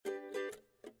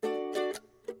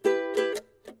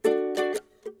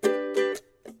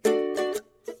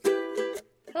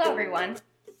everyone.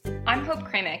 I'm Hope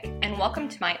Kramick, and welcome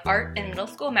to my Art in Middle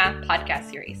School Math podcast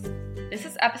series. This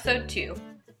is episode 2,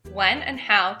 When and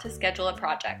How to Schedule a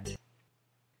Project.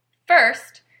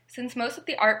 First, since most of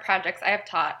the art projects I have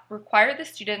taught require the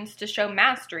students to show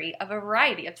mastery of a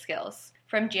variety of skills,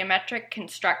 from geometric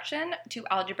construction to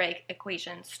algebraic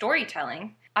equation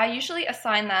storytelling, I usually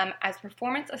assign them as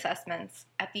performance assessments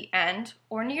at the end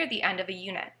or near the end of a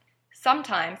unit,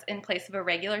 sometimes in place of a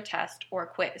regular test or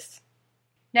quiz.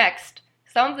 Next,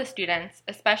 some of the students,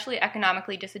 especially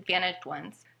economically disadvantaged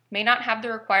ones, may not have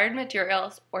the required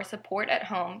materials or support at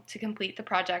home to complete the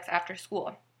projects after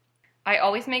school. I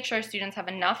always make sure students have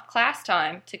enough class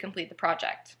time to complete the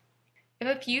project. If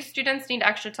a few students need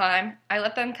extra time, I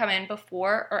let them come in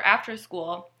before or after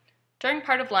school, during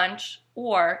part of lunch,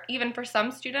 or even for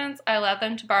some students, I allow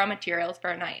them to borrow materials for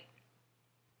a night.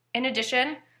 In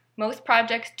addition, most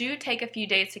projects do take a few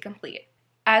days to complete,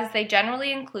 as they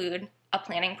generally include a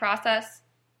planning process,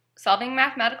 solving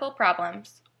mathematical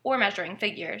problems, or measuring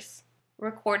figures,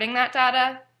 recording that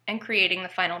data, and creating the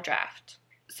final draft.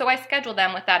 So I schedule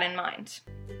them with that in mind.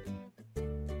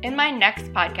 In my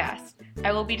next podcast,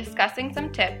 I will be discussing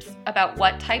some tips about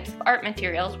what types of art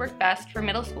materials work best for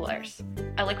middle schoolers.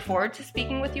 I look forward to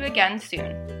speaking with you again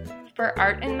soon. For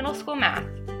Art in Middle School Math,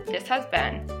 this has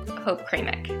been Hope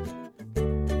Kramick.